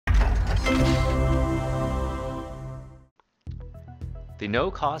The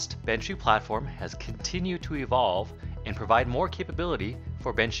no-cost BenchVue platform has continued to evolve and provide more capability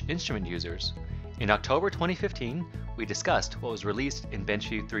for bench instrument users. In October 2015, we discussed what was released in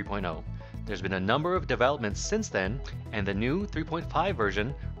BenchVue 3.0. There's been a number of developments since then, and the new 3.5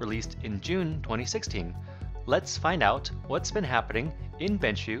 version released in June 2016. Let's find out what's been happening in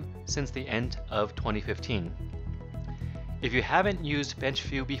BenchVue since the end of 2015. If you haven't used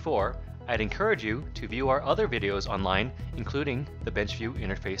BenchVue before, I'd encourage you to view our other videos online, including the BenchVue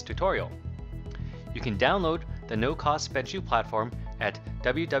interface tutorial. You can download the no-cost BenchVue platform at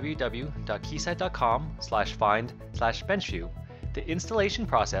www.keysight.com/find/BenchVue. The installation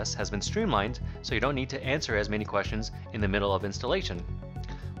process has been streamlined, so you don't need to answer as many questions in the middle of installation.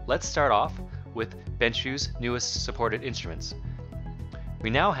 Let's start off with BenchVue's newest supported instruments. We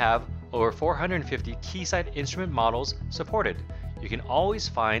now have over 450 Keysight instrument models supported. You can always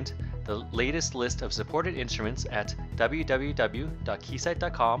find the latest list of supported instruments at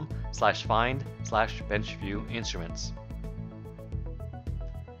www.keysight.com/find/BenchVue instruments.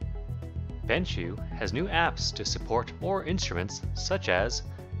 BenchVue has new apps to support more instruments, such as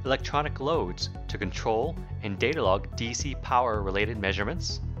electronic loads to control and data log DC power related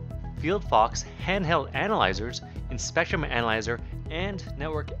measurements, FieldFox handheld analyzers in spectrum analyzer and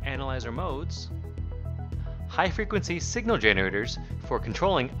network analyzer modes, high-frequency signal generators for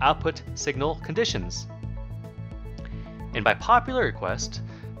controlling output signal conditions, and by popular request,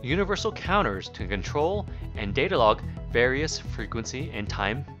 universal counters to control and data log various frequency and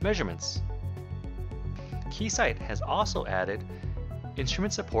time measurements. Keysight has also added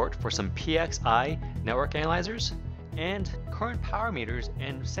instrument support for some PXI network analyzers and current power meters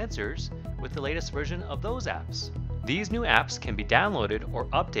and sensors with the latest version of those apps. These new apps can be downloaded or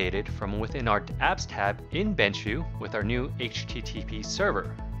updated from within our Apps tab in BenchVue with our new HTTP server.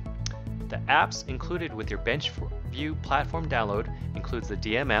 The apps included with your BenchVue platform download includes the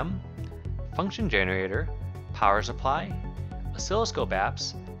DMM, function generator, power supply, oscilloscope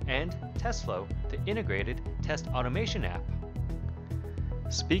apps, and TestFlow, the integrated test automation app.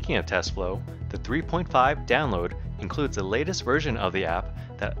 Speaking of TestFlow, the 3.5 download includes the latest version of the app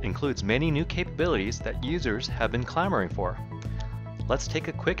that includes many new capabilities that users have been clamoring for. Let's take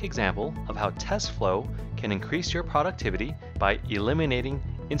a quick example of how TestFlow can increase your productivity by eliminating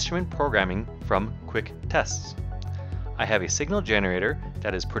instrument programming from quick tests. I have a signal generator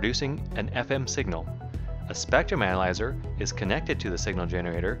that is producing an FM signal. A spectrum analyzer is connected to the signal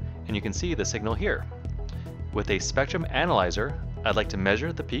generator, and you can see the signal here. With a spectrum analyzer, I'd like to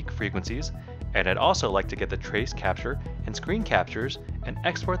measure the peak frequencies, and I'd also like to get the trace capture and screen captures and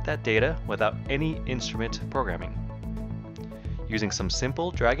export that data without any instrument programming. Using some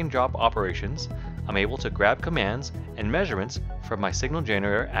simple drag and drop operations, I'm able to grab commands and measurements from my signal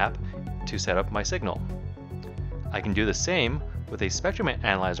generator app to set up my signal. I can do the same with a spectrum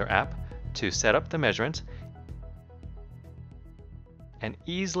analyzer app to set up the measurement and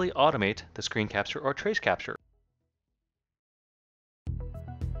easily automate the screen capture or trace capture.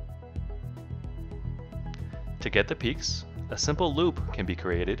 To get the peaks, a simple loop can be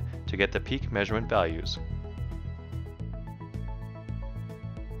created to get the peak measurement values.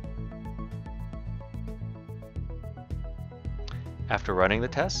 After running the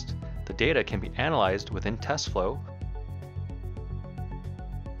test, the data can be analyzed within TestFlow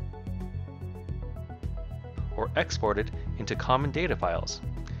or exported into common data files.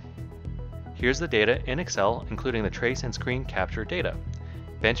 Here's the data in Excel, including the trace and screen capture data.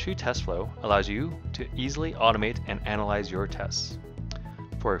 BenchVue TestFlow allows you to easily automate and analyze your tests.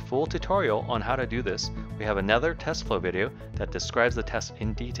 For a full tutorial on how to do this, we have another TestFlow video that describes the test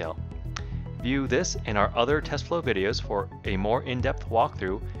in detail. View this and our other TestFlow videos for a more in-depth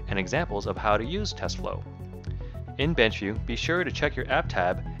walkthrough and examples of how to use TestFlow. In BenchVue, be sure to check your App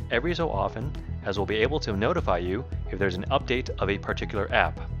tab every so often, as we'll be able to notify you if there's an update of a particular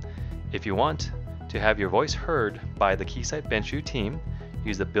app. If you want to have your voice heard by the Keysight BenchVue team,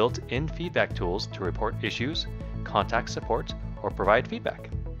 use the built-in feedback tools to report issues, contact support, or provide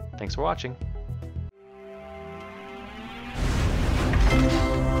feedback. Thanks for watching.